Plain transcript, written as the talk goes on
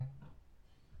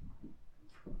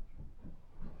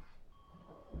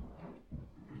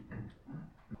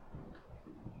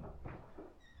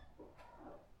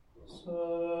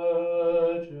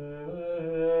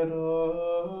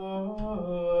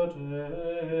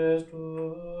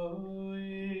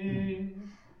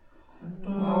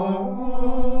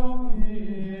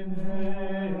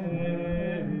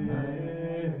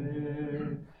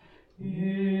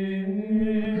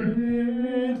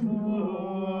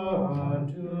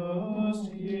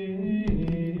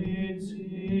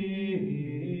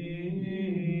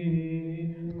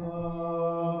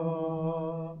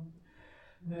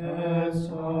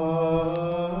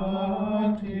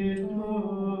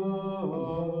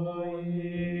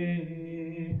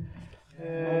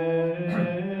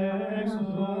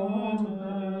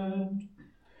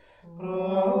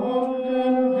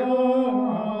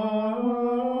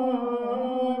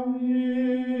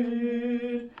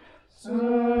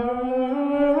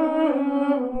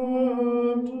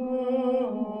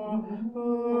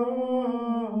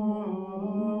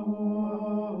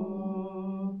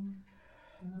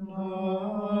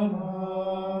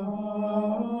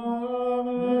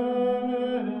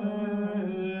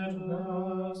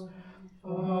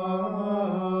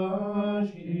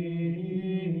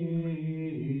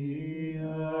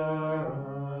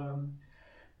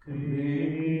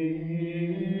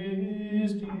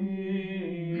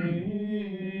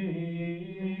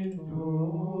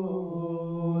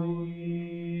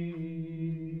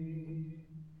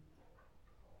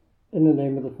In the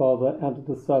name of the Father, and of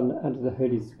the Son, and of the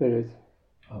Holy Spirit.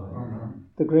 Amen.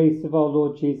 The grace of our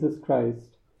Lord Jesus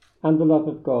Christ, and the love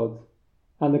of God,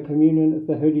 and the communion of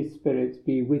the Holy Spirit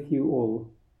be with you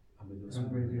all. And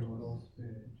with your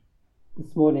spirit.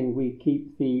 This morning we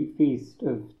keep the feast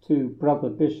of two brother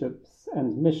bishops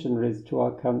and missionaries to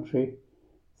our country,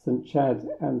 St. Chad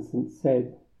and St.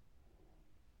 Ced.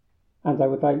 And I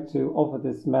would like to offer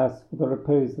this Mass for the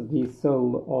repose of the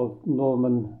soul of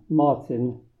Norman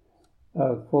Martin,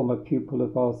 a former pupil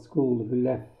of our school who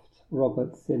left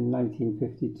Roberts in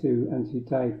 1952 and who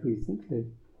died recently.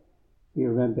 We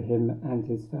remember him and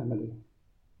his family.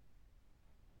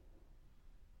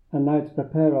 And now, to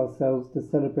prepare ourselves to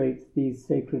celebrate these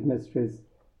sacred mysteries,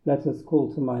 let us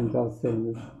call to mind our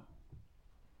sins.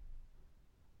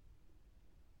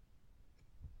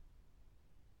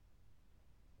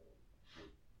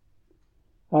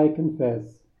 I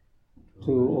confess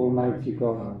to Almighty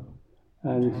God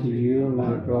and to you,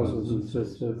 my brothers and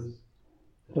sisters,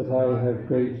 that I have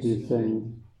greatly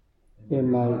sinned in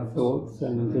my thoughts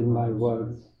and in my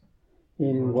words,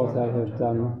 in what I have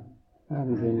done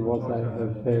and in what I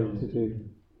have failed to do,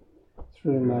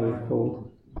 through my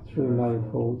fault, through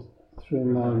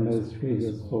my most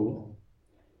grievous fault.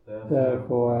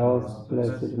 Therefore I ask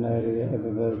Blessed Mary,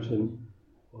 ever Virgin,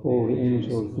 all the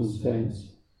angels and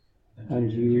saints,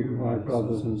 and you, my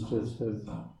brothers and sisters,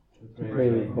 to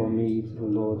pray for me to the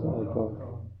Lord our God.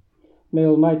 May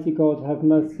Almighty God have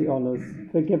mercy on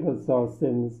us, forgive us our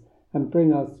sins, and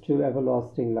bring us to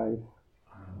everlasting life.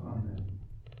 Amen.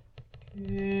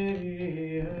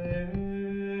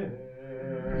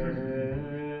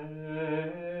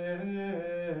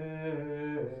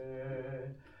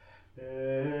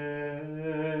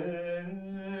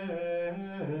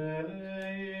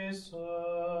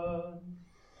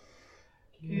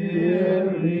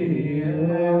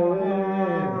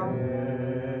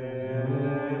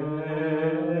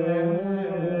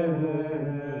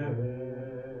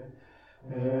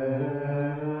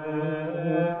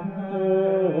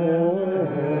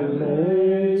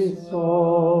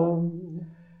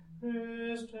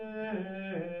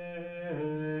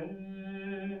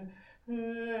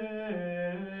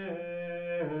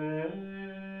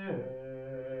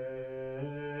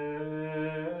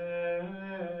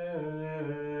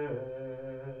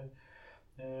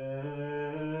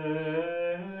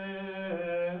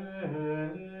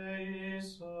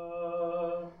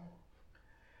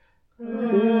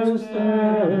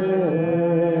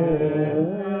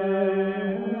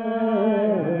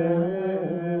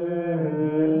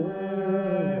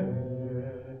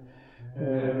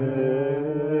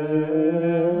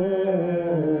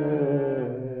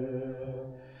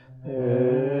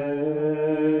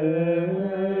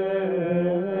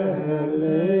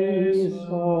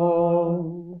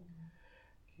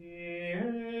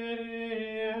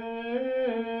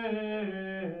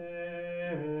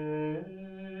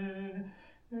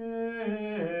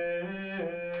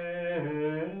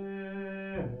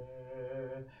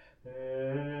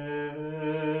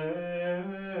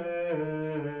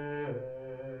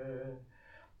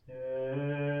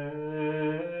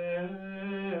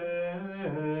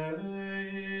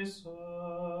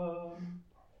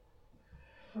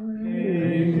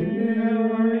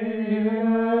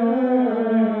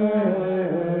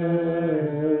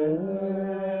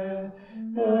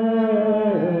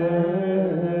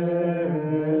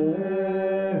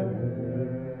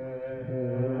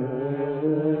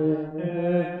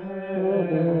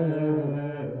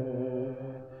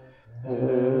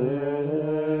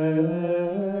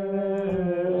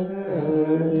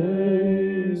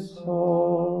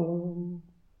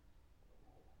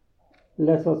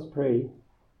 Let us pray.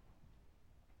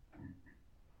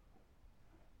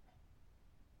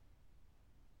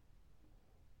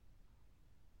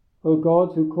 O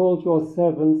God, who called your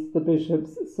servants, the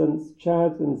bishops St.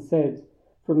 Chad and Cedd,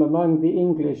 from among the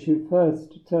English who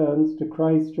first turned to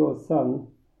Christ your Son,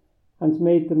 and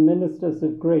made them ministers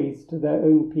of grace to their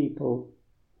own people,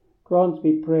 grant,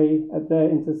 we pray, at their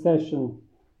intercession,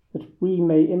 that we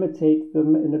may imitate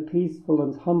them in a peaceful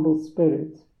and humble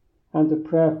spirit and a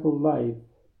prayerful life,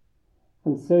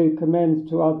 and so commend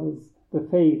to others the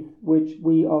faith which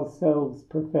we ourselves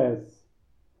profess.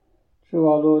 Through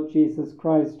our Lord Jesus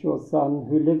Christ, your Son,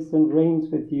 who lives and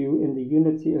reigns with you in the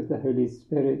unity of the Holy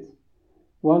Spirit,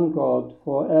 one God,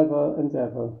 for ever and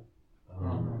ever.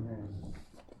 Amen.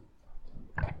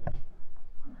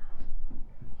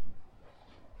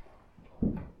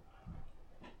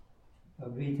 A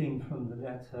reading from the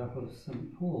letter of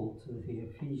St. Paul to the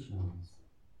Ephesians.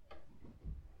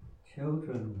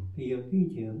 Children, be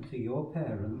obedient to your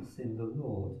parents in the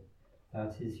Lord,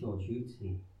 that is your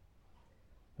duty.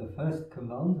 The first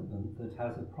commandment that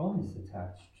has a promise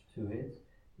attached to it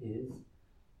is,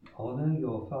 honour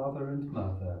your father and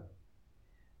mother.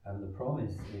 And the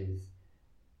promise is,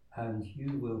 and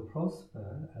you will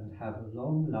prosper and have a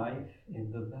long life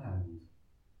in the land.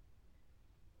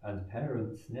 And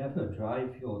parents, never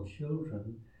drive your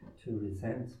children to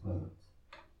resentment,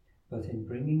 but in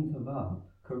bringing them up,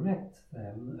 correct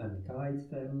them and guide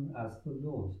them as the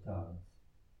Lord does.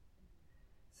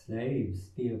 Slaves,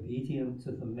 be obedient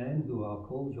to the men who are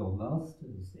called your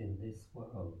masters in this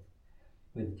world,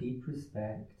 with deep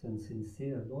respect and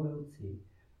sincere loyalty,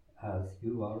 as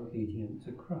you are obedient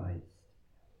to Christ,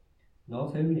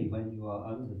 not only when you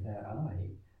are under their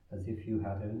eye, as if you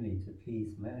had only to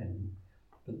please men,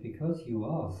 but because you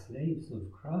are slaves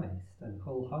of Christ and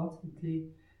wholeheartedly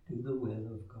do the will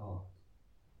of God.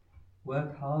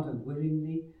 Work hard and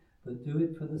willingly, but do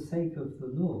it for the sake of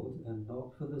the Lord and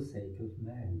not for the sake of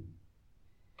men.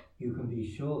 You can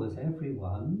be sure that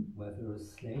everyone, whether a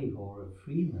slave or a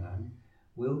free man,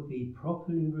 will be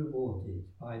properly rewarded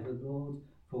by the Lord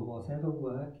for whatever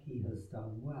work he has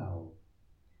done well.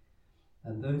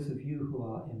 And those of you who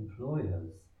are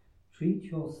employers, treat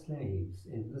your slaves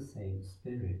in the same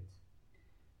spirit.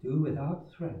 Do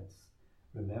without threats,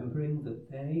 remembering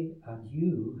that they and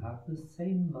you have the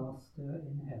same Master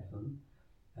in heaven,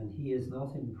 and he is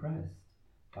not impressed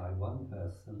by one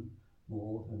person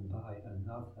more than by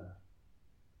another.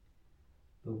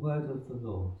 The word of the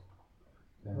Lord.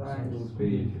 Thanks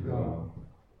be to God.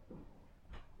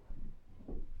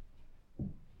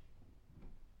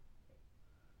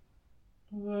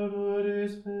 The Lord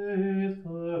is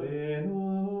faithful in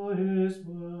all his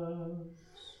works.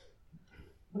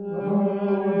 The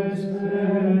Lord is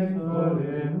faithful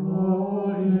in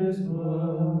all his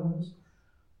works.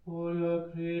 All your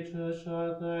creatures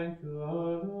shall thank you,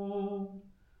 O Lord,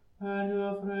 and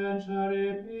your friends shall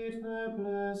repeat their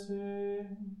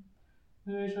blessing.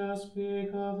 They shall speak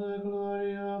of the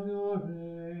glory of your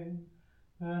reign,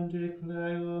 and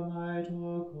declare your might,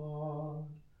 O God,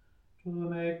 to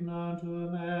make known to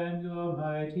men your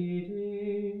mighty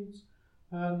deeds,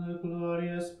 and the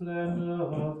glorious splendor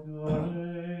of your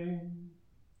reign.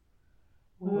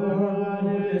 The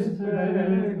Lord is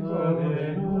faithful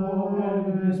in all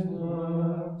his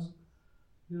works.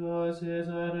 Yours is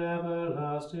an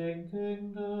everlasting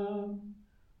kingdom.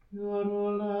 Your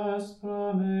rule lasts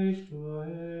from age to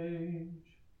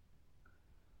age.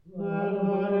 The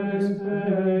Lord is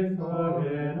faithful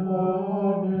in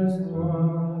all his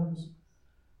works.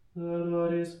 The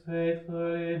Lord is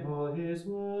faithful in all his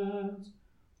words,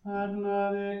 and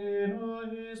loving in all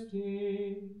his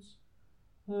deeds.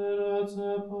 The Lord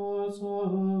supports all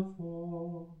who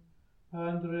fall,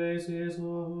 and raises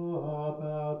all who are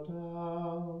bowed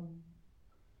down.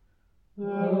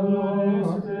 The Lord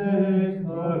is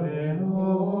faithful in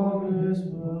all his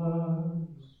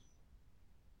works.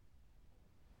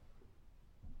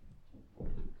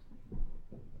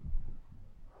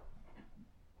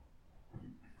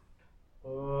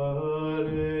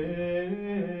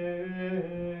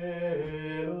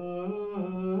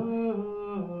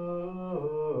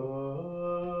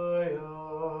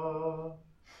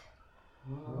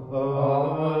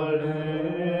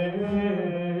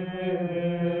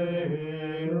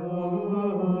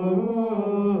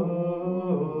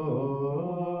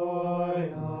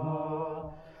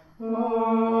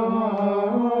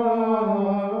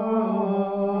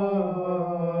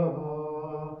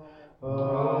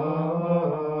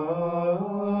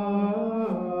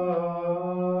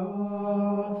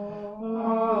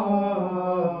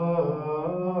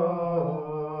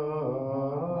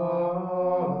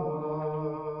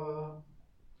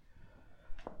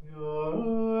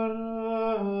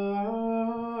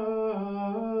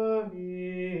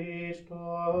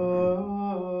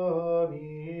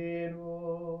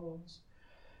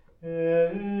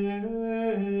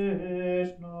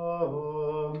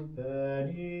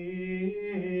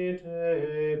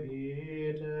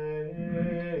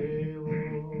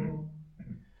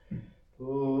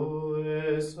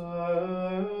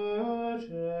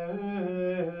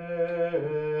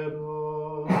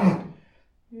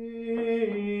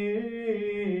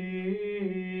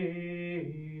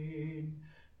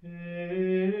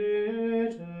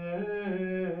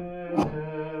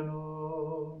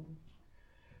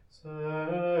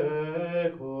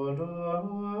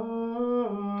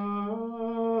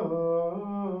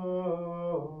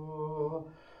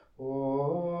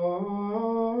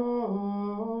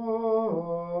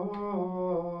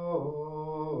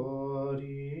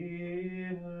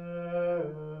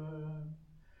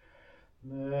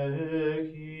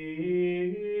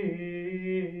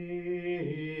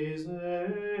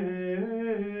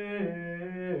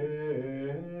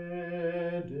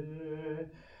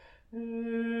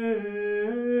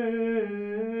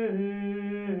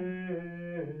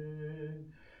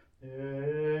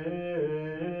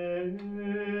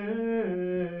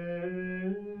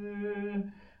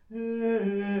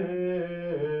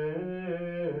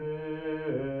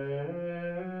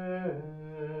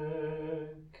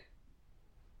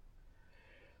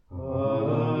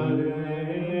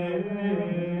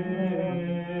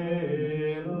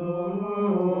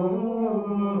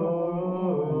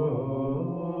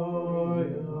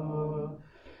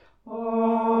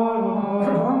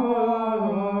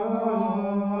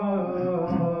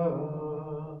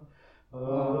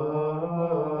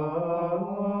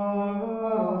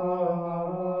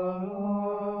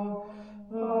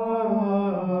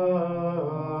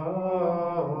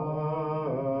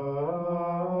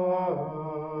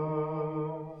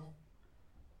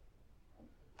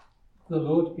 The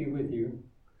Lord be with you.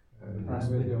 And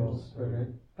with your spirit.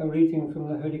 A reading from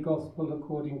the Holy Gospel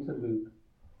according to Luke.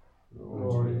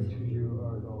 Glory to you,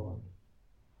 O Lord.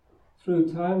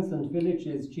 Through towns and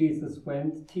villages Jesus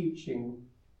went, teaching,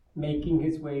 making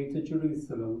his way to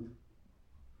Jerusalem.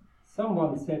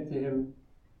 Someone said to him,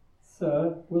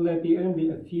 "Sir, will there be only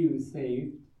a few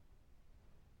saved?"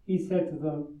 He said to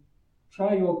them,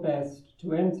 "Try your best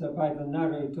to enter by the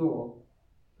narrow door,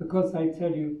 because I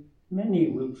tell you,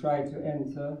 many will try to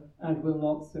enter and will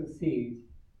not succeed.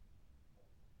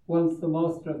 Once the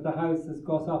master of the house has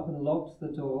got up and locked the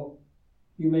door,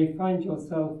 you may find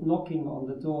yourself knocking on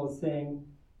the door saying,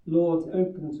 'Lord,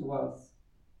 open to us.'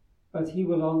 But he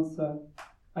will answer,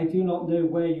 'I do not know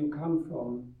where you come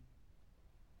from.'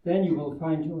 Then you will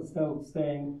find yourself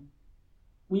saying,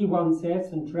 'We once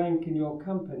ate and drank in your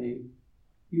company.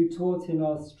 You taught in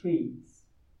our streets.'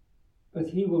 But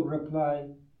he will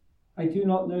reply, 'I do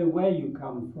not know where you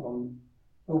come from.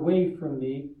 Away from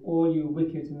me, all you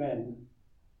wicked men.'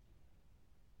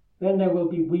 Then there will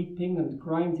be weeping and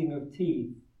grinding of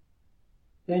teeth.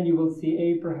 Then you will see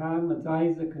Abraham and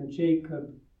Isaac and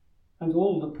Jacob and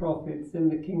all the prophets in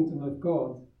the kingdom of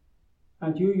God,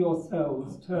 and you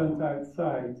yourselves turned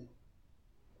outside.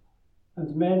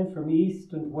 And men from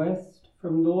east and west,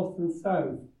 from north and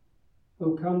south,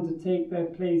 will come to take their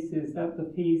places at the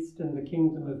feast in the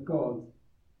kingdom of God.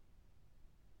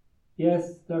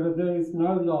 Yes, there are those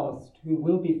now last who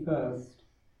will be first,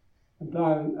 and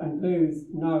those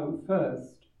now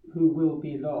first who will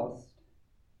be last."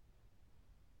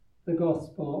 The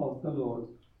Gospel of the Lord.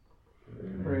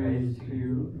 Praise to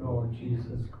you, Lord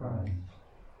Jesus Christ.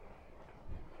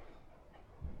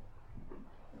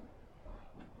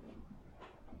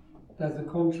 There's a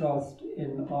contrast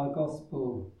in our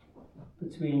Gospel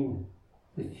between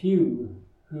the few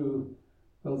who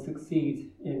will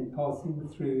succeed in passing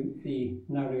through the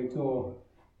narrow door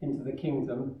into the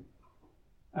kingdom,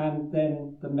 and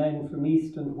then the men from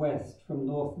east and west, from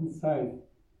north and south,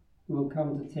 who will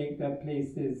come to take their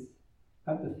places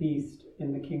at the feast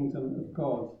in the kingdom of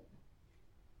God.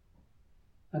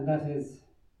 And that is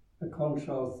a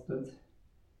contrast that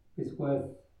is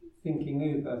worth thinking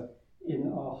over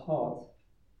in our heart.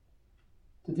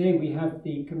 Today we have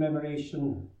the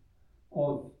commemoration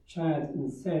of Chad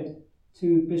and Ced,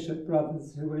 two bishop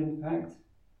brothers who were in fact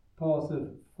part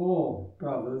of 4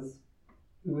 brothers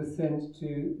who were sent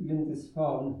to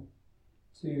Lindisfarne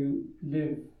to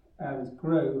live and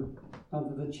grow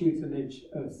under the tutelage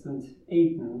of St.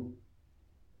 Aidan.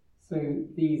 So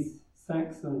these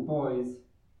Saxon boys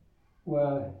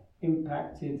were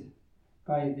impacted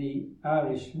by the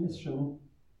Irish mission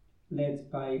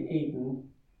led by Aidan,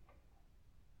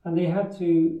 and they had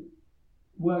to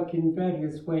work in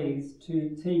various ways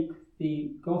to take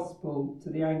the gospel to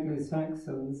the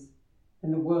Anglo-Saxons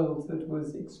in a world that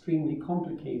was extremely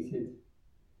complicated.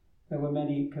 There were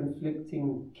many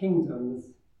conflicting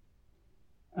kingdoms,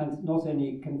 and not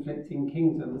only conflicting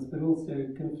kingdoms, but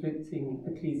also conflicting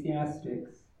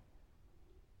ecclesiastics.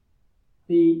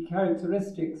 The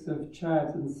characteristics of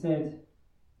Chad and Ced,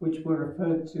 which were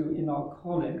referred to in our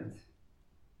collect,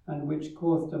 and which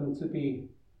caused them to be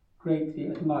greatly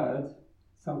admired,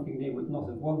 something they would not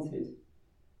have wanted,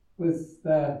 was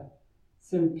their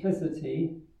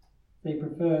simplicity. They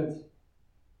preferred,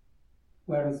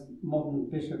 whereas modern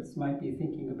bishops might be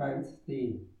thinking about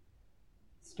the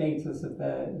status of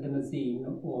their limousine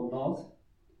or not,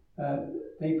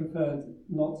 they preferred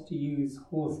not to use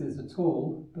horses at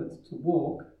all, but to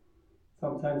walk.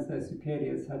 Sometimes their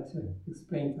superiors had to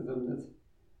explain to them that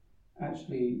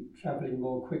actually travelling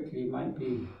more quickly might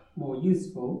be more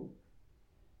useful.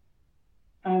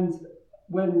 And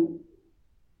when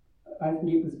I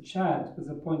think it was Chad was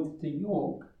appointed to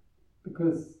York,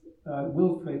 because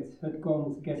Wilfrid had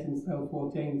gone to get himself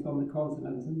ordained on the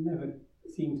continent and never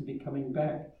seemed to be coming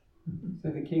back. So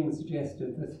the king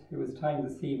suggested that it was time the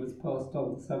see was passed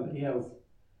on to somebody else,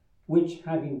 which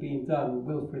having been done,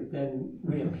 Wilfrid then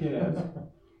reappeared.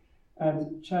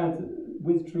 And Chad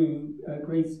withdrew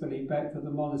gracefully back to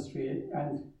the monastery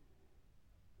and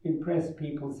impressed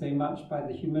people so much by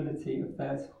the humility of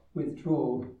that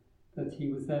withdrawal that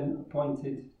he was then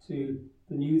appointed to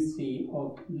the new see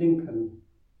of Lincoln.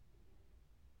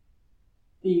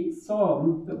 The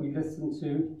psalm that we listen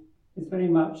to is very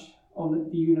much on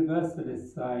the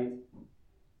universalist side.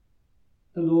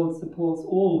 The Lord supports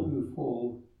all who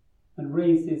fall and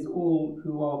raises all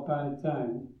who are bowed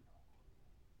down.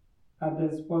 And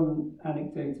there's one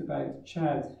anecdote about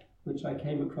Chad, which I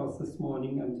came across this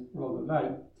morning and rather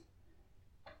liked.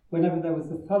 Whenever there was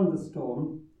a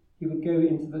thunderstorm, he would go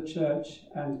into the church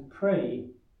and pray.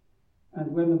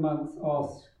 And when the monks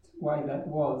asked why that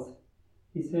was,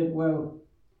 he said, well,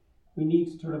 we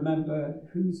need to remember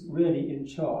who's really in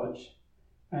charge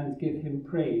and give him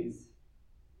praise.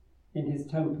 In his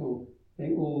temple,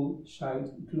 they all shout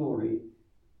glory.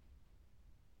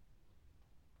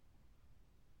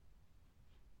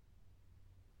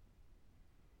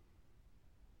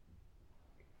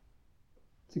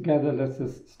 Together, let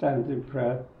us stand in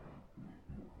prayer.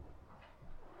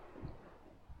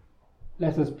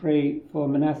 Let us pray for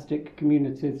monastic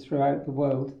communities throughout the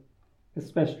world,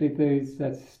 especially those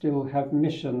that still have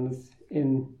missions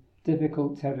in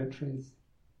difficult territories.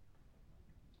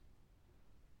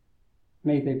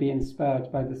 May they be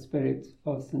inspired by the spirit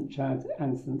of St. Chad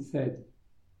and St. Ced.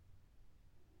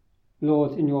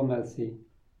 Lord, in your mercy,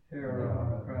 hear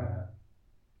our prayer.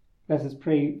 let us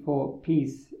pray for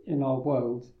peace in our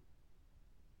world,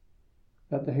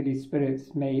 that the Holy Spirit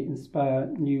may inspire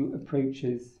new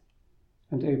approaches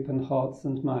and open hearts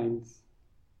and minds.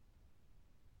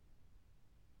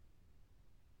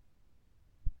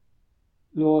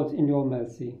 Lord, in your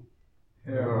mercy,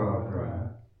 Hear our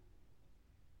prayer.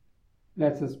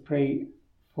 let us pray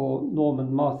for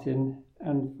Norman Martin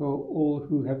and for all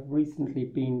who have recently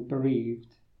been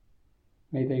bereaved.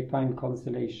 May they find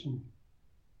consolation.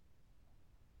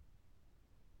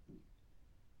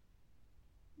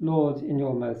 Lord, in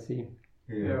your mercy.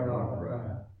 Hear our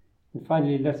prayer. And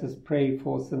finally, let us pray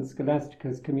for St.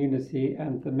 Scholastica's community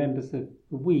and the members of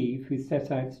the Weave who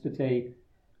set out today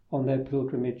on their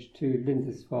pilgrimage to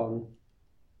Lindisfarne,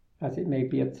 that it may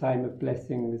be a time of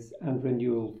blessings and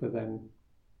renewal for them.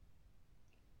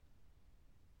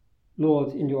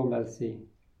 Lord, in your mercy,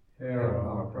 Hear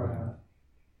our prayer.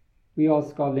 we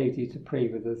ask Our Lady to pray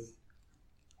with us.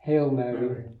 Hail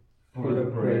Mary, Full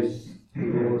of grace, the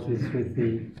Lord is with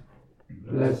thee.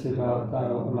 Blessed art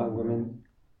thou among women,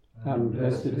 and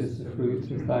blessed is the fruit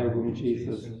of thy womb,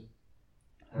 Jesus.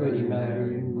 Holy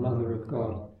Mary, Mother of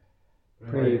God,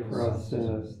 pray for us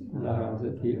sinners, now and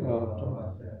at the hour of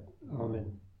our death.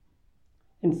 Amen.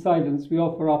 In silence, we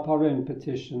offer up our own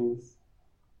petitions.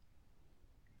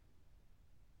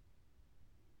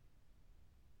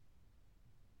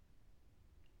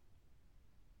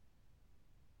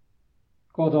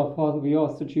 God our Father, we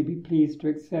ask that you be pleased to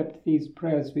accept these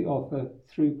prayers we offer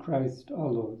through Christ our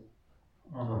Lord.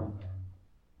 Amen.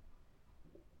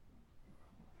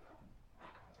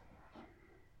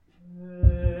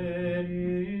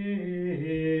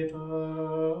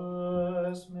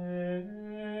 Veritas mea,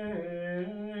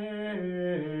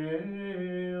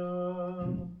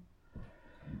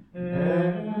 et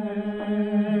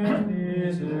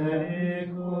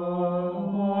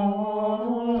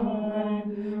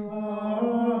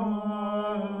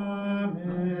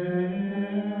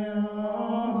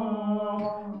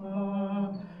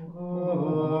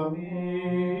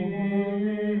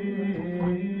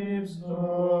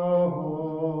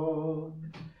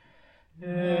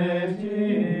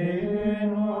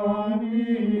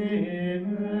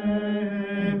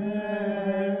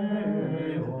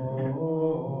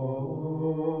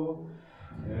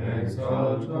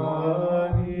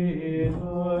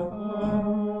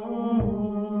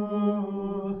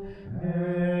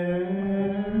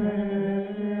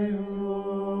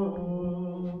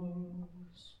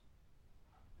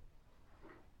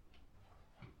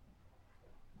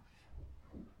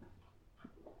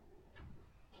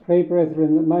Pray,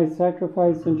 brethren, that my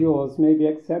sacrifice and yours may be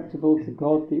acceptable to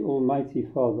God the Almighty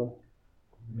Father.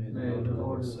 May the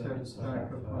Lord accept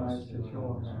sacrifice at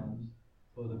your hands,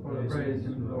 for the praise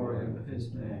and glory of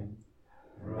his name,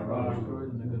 for our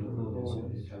good and the good of the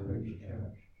Lord, his holy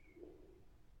church.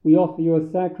 We offer you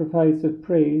a sacrifice of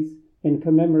praise in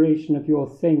commemoration of your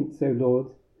saints, O Lord,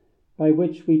 by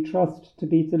which we trust to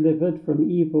be delivered from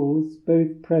evils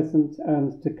both present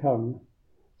and to come,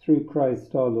 through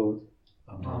Christ our Lord.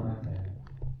 Amen.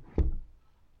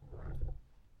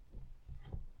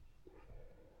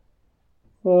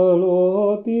 The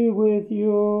Lord be with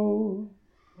you.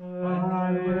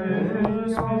 and with your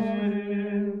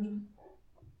spirit.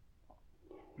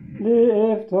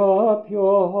 Lift up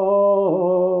your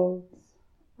hearts.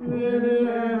 Lift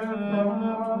them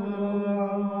up to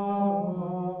the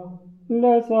Lord.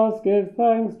 Let us give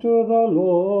thanks to the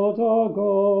Lord our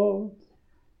God.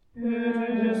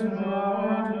 It is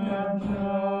right and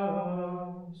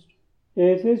just.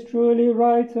 It is truly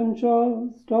right and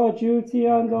just, our duty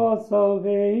and our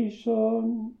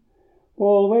salvation,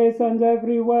 always and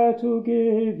everywhere to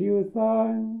give you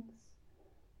thanks.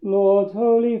 Lord,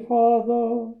 Holy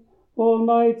Father,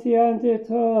 Almighty and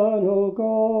eternal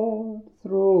God,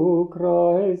 through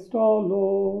Christ our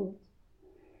Lord.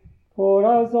 For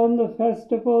as on the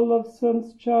festival of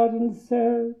St. Chad and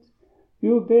Ced,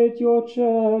 you bid your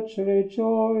church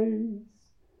rejoice,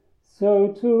 so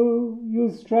too you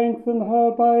strengthen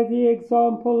her by the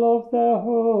example of their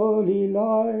holy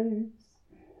lives.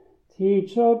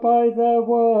 Teach her by their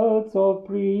words of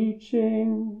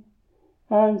preaching,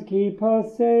 and keep her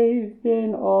safe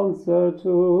in answer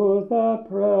to their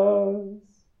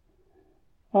prayers.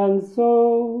 And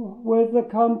so, with the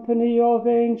company of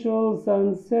angels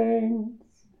and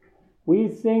saints, we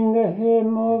sing a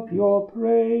hymn of your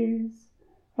praise,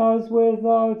 as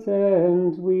without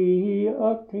end we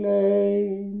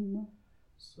acclaim.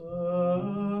 Sanctus,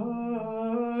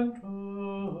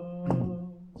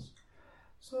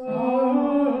 Sanctus,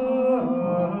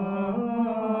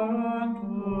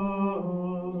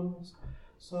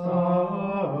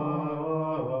 Sanctus,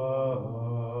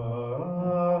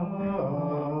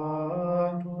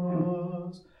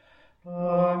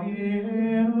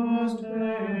 Dominus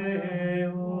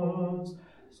Deus,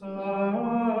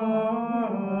 Sabaoth,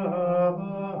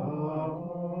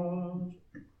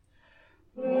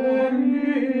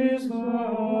 Plenis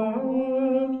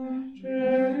vult,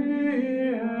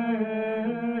 celi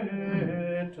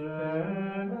et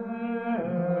terra,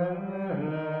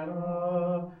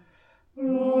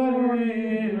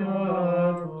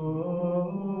 gloria tua.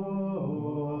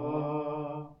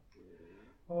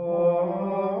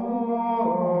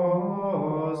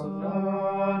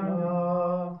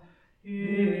 Hosanna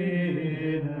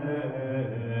in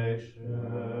excelsis.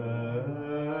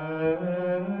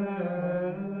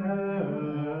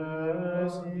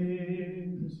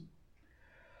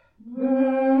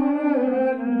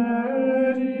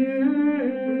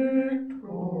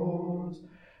 Benedictus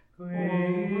qui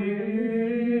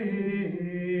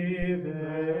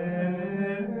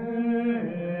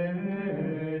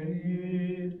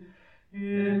venit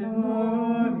in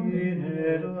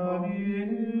nomine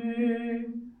Domini.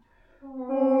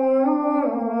 Hosanna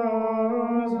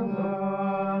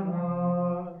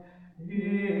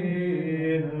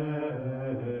in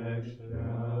excelsis.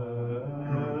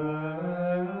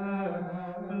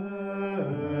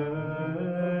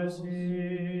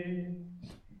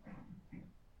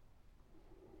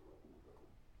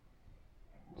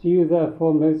 To you,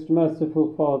 therefore, most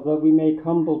merciful Father, we make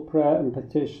humble prayer and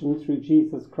petition through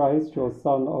Jesus Christ, your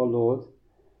Son, our Lord,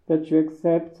 that you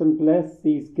accept and bless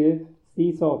these gifts,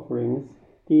 these offerings,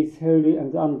 these holy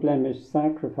and unblemished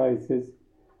sacrifices,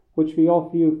 which we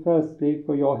offer you firstly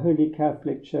for your holy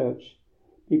Catholic Church.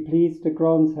 Be pleased to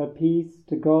grant her peace,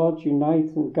 to guard,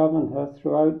 unite, and govern her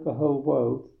throughout the whole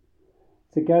world,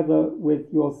 together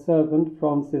with your servant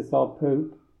Francis, our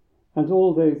Pope, and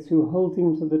all those who,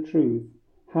 holding to the truth,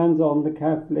 hand on the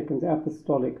Catholic and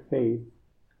Apostolic faith.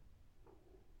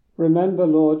 Remember,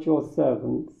 Lord, your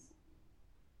servants,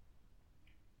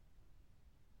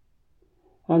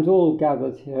 and all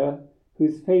gathered here,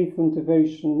 whose faith and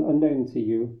devotion are known to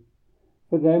you.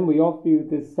 For them we offer you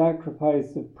this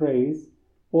sacrifice of praise,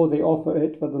 or they offer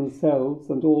it for themselves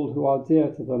and all who are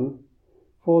dear to them,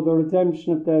 for the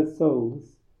redemption of their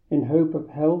souls, in hope of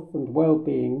health and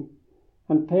well-being,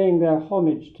 and paying their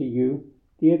homage to you,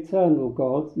 the eternal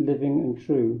God, living and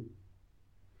true.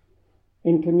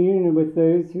 In communion with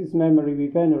those whose memory we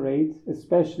venerate,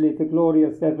 especially the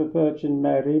glorious ever-Virgin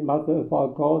Mary, Mother of our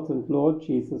God and Lord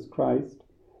Jesus Christ,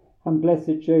 and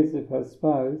blessed Joseph, her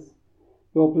spouse,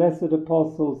 your blessed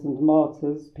apostles and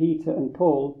martyrs, Peter and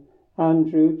Paul,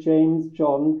 Andrew, James,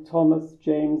 John, Thomas,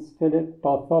 James, Philip,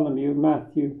 Bartholomew,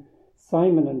 Matthew,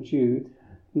 Simon and Jude,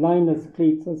 Linus,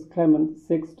 Cletus, Clement,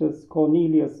 Sixtus,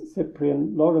 Cornelius,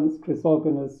 Cyprian, Lawrence,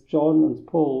 Chrysogonus, John and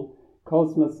Paul,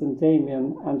 Cosmas and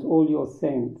Damian, and all your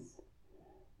saints.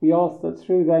 We ask that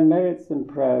through their merits and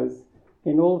prayers,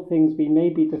 in all things we may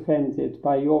be defended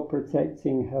by your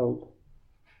protecting help.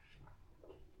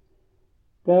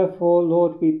 Therefore,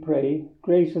 Lord, we pray,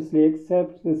 graciously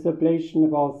accept this oblation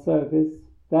of our service,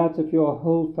 that of your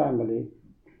whole family.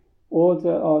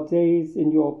 Order our days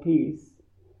in your peace,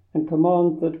 and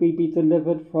command that we be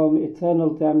delivered from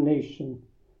eternal damnation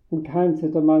and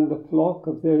counted among the flock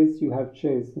of those you have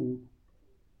chosen.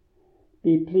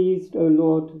 Be pleased, O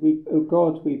Lord, O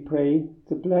God, we pray,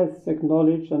 to bless,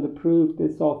 acknowledge, and approve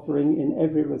this offering in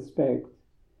every respect.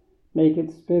 Make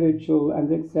it spiritual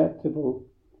and acceptable,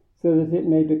 so that it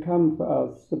may become for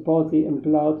us the body and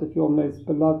blood of your most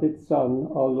beloved Son,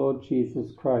 our Lord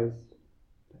Jesus Christ.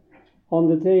 On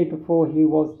the day before he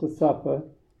was to suffer,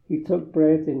 he took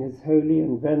bread in his holy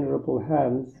and venerable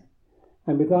hands,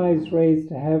 and with eyes raised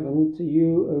to heaven, to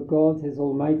you, O God, his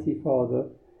almighty Father,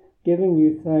 giving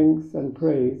you thanks and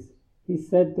praise, he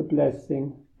said the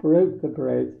blessing, broke the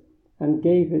bread, and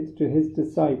gave it to his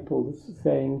disciples,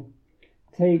 saying,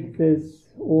 "Take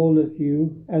this, all of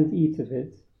you, and eat of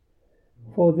it,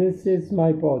 for this is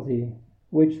my body,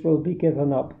 which will be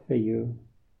given up for you.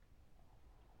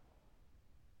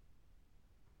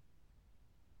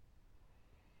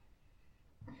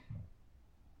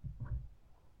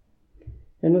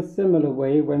 In a similar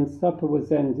way, when supper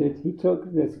was ended, he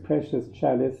took this precious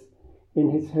chalice in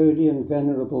his holy and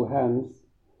venerable hands,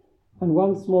 and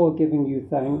once more giving you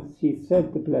thanks, he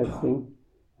said the blessing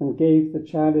and gave the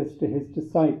chalice to his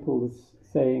disciples,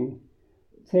 saying,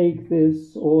 "Take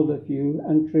this, all of you,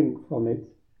 and drink from it,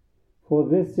 for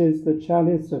this is the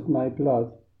chalice of my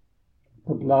blood,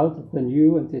 the blood of the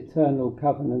new and eternal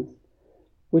covenant,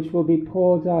 which will be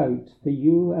poured out for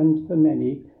you and for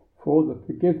many for the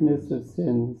forgiveness of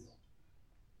sins.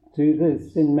 Do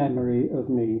this in memory of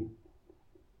me."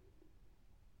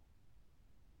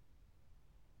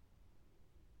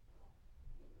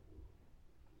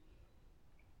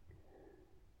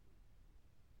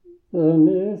 The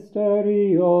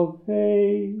mystery of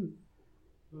faith.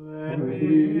 When we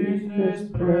eat this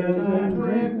bread and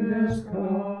drink this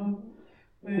cup,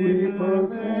 we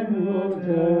proclaim your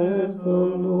death,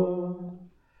 O Lord,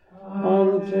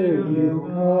 until you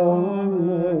come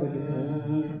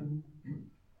again.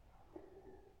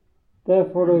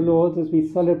 Therefore, O Lord, as we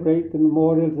celebrate the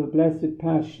memorial of the Blessed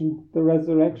Passion, the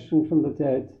resurrection from the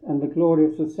dead, and the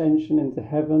glorious ascension into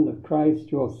heaven of Christ,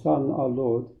 your Son, our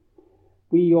Lord,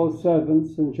 we, your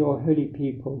servants and your holy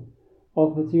people,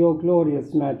 offer to your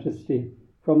glorious majesty,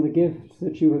 from the gifts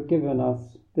that you have given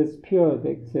us, this pure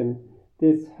victim,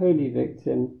 this holy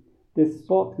victim, this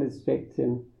spotless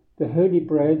victim, the holy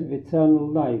bread of eternal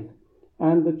life,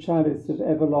 and the chalice of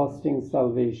everlasting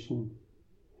salvation.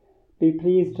 Be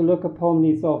pleased to look upon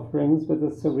these offerings with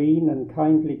a serene and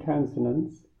kindly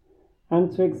countenance,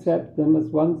 and to accept them as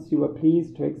once you were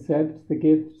pleased to accept the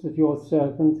gifts of your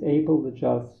servant Abel the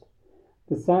just,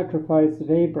 the sacrifice of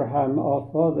Abraham our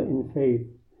father in faith,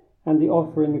 and the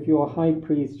offering of your high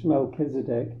priest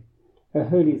Melchizedek, a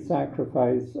holy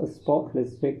sacrifice, a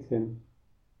spotless victim.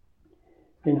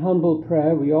 In humble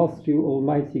prayer we ask you,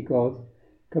 Almighty God,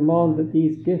 command that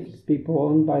these gifts be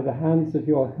borne by the hands of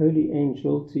your holy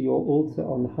angel to your altar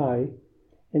on high,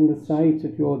 in the sight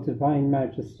of your divine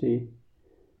majesty,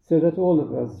 so that all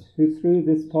of us, who through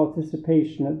this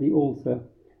participation at the altar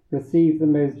receive the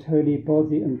most holy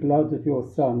body and blood of your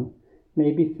Son,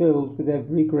 may be filled with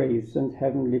every grace and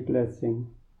heavenly blessing.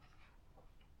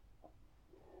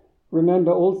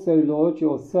 Remember also, Lord,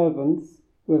 your servants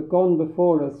who have gone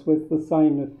before us with the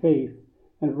sign of faith,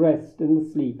 and rest in the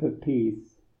sleep of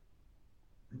peace.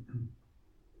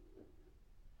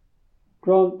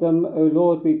 Grant them, O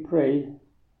Lord, we pray,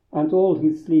 and all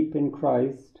who sleep in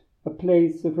Christ, a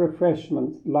place of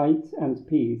refreshment, light, and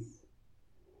peace.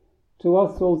 To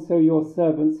us also, your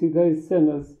servants, who those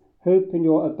sinners hope in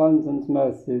your abundant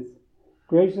mercies,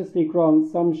 graciously grant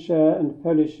some share and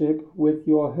fellowship with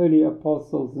your holy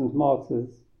apostles and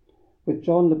martyrs, with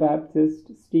John the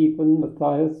Baptist, Stephen,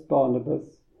 Matthias,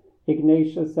 Barnabas,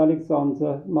 Ignatius,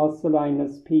 Alexander,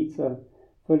 Marcellinus, Peter,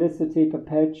 Felicity,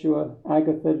 Perpetua,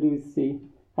 Agatha, Lucy,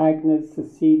 Agnes,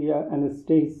 Cecilia,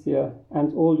 Anastasia,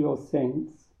 and all your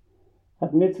saints.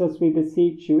 Admit us, we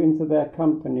beseech you, into their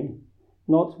company,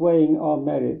 not weighing our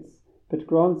merits, but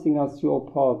granting us your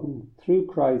pardon, through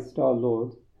Christ our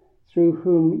Lord, through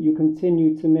whom you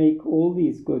continue to make all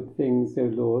these good things, O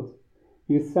Lord.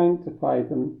 You sanctify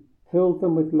them, fill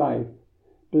them with life,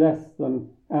 bless them,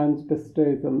 and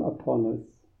bestow them upon us.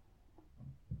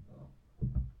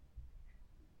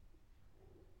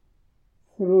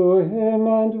 Through him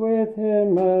and with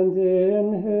him and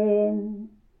in him,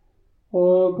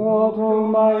 O God,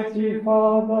 Almighty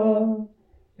Father,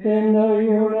 in the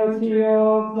unity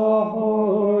of the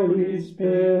Holy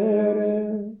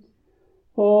Spirit,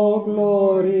 all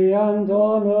glory and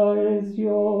honor is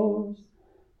yours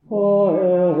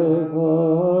forever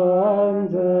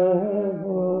and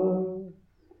ever.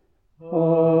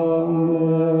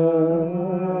 Amen.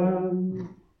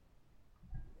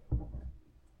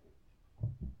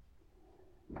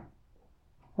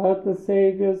 At the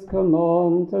Saviour's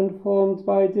command and formed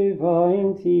by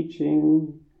divine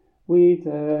teaching, we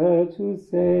dare to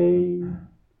say,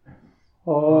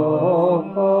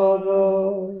 Our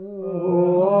Father,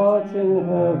 who art in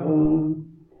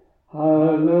heaven,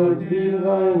 hallowed be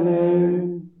thy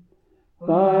name.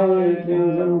 Thy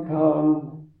kingdom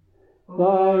come,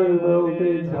 thy will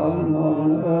be done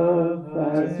on earth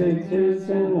as it is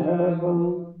in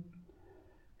heaven.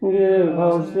 Give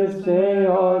us this day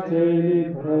our daily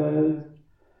bread,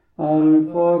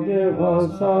 and forgive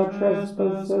us our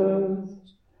trespasses,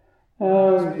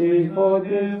 as we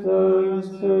forgive those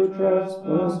who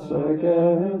trespass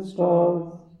against us.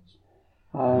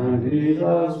 And lead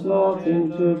us not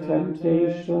into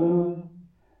temptation,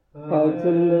 but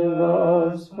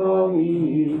deliver us from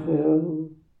evil.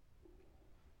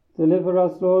 Deliver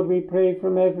us, Lord, we pray,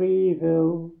 from every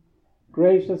evil.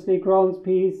 Graciously grant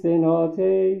peace in our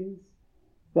days,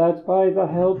 that by the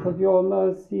help of your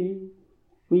mercy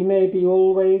we may be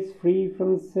always free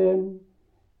from sin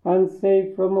and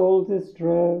safe from all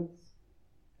distress,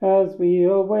 as we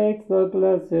await the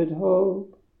blessed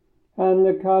hope and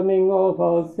the coming of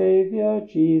our Saviour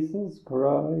Jesus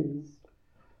Christ.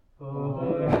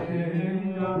 For the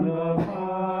kingdom, the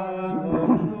power, and the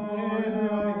glory,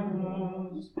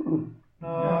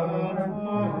 now and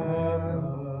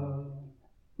forever.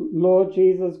 Lord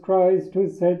Jesus Christ, who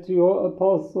said to your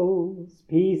apostles,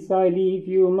 "Peace I leave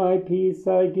you, my peace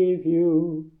I give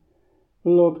you,"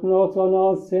 look not on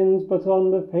our sins, but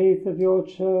on the faith of your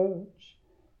Church,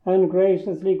 and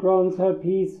graciously grant her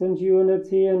peace and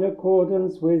unity in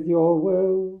accordance with your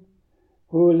will,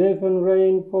 who live and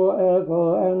reign for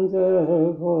ever and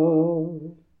ever.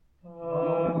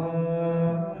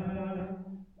 Amen.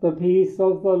 The peace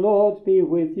of the Lord be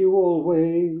with you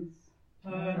always.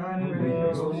 And with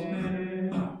your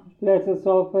spirit. Let us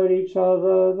offer each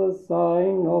other the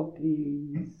sign of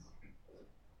peace.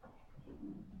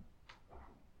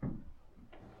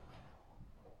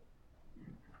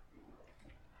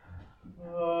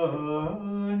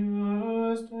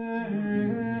 Agnus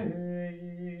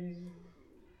Dei,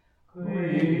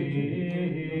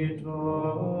 qui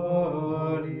tollis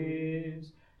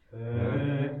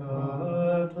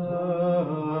peccata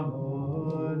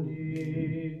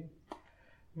mundi,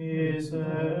 miserere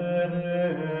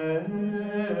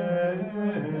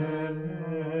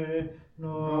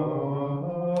nobis.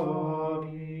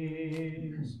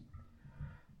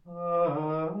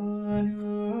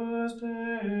 Agnus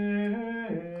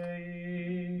Dei,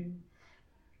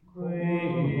 qui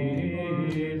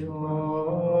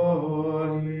tollis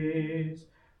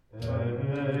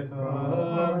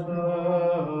peccata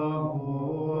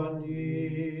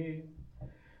mundi,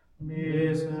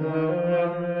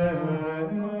 miserere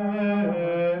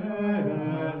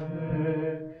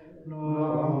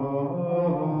nobis.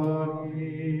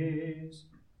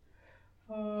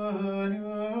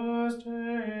 Agnus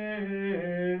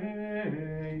Dei,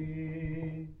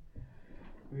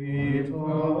 qui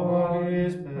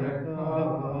tollis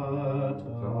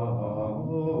peccata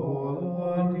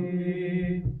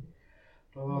mundi,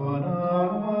 dona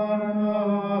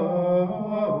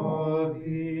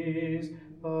nobis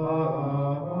pacem.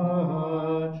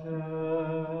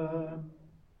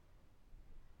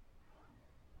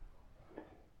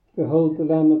 Behold the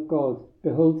Lamb of God.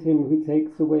 Behold him who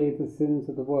takes away the sins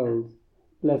of the world.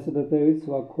 Blessed are those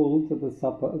who are called to the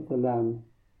supper of the Lamb.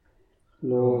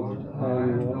 Lord, I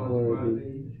am not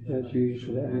worthy that you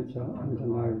should enter under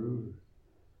my roof,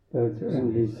 but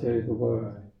only say the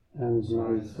word, and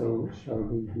my soul shall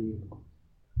be healed.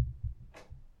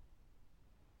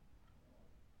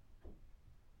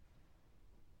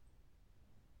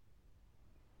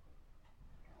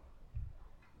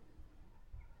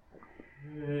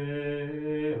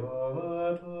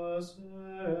 Beata servus,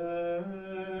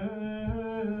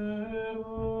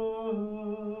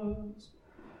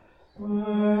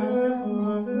 veneris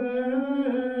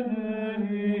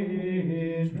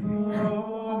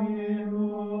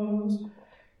Dominus,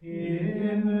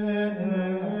 in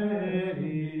veneris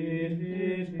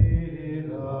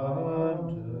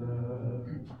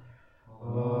vigilantem.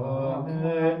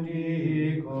 Amen.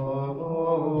 Dico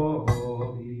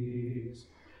vobis,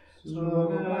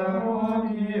 Super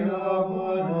mia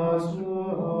bona sua,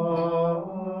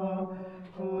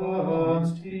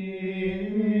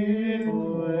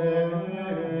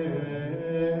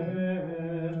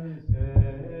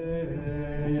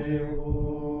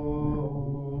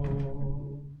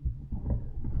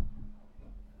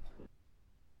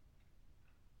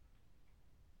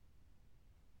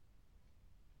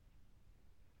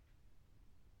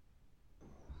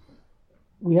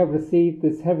 We have received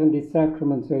this heavenly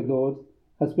sacrament, O Lord,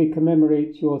 as we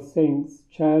commemorate your saints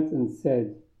Chad and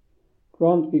Sed.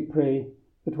 Grant, we pray,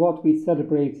 that what we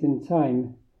celebrate in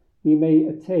time we may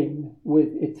attain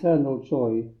with eternal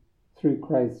joy through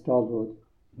Christ our Lord.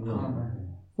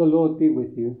 Amen. The Lord be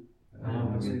with you.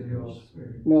 And with your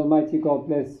spirit. May Almighty God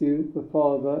bless you, the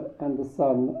Father, and the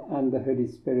Son, and the Holy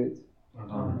Spirit.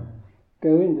 Amen.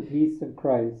 Go in the peace of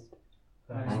Christ.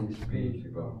 Thanks be to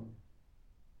God.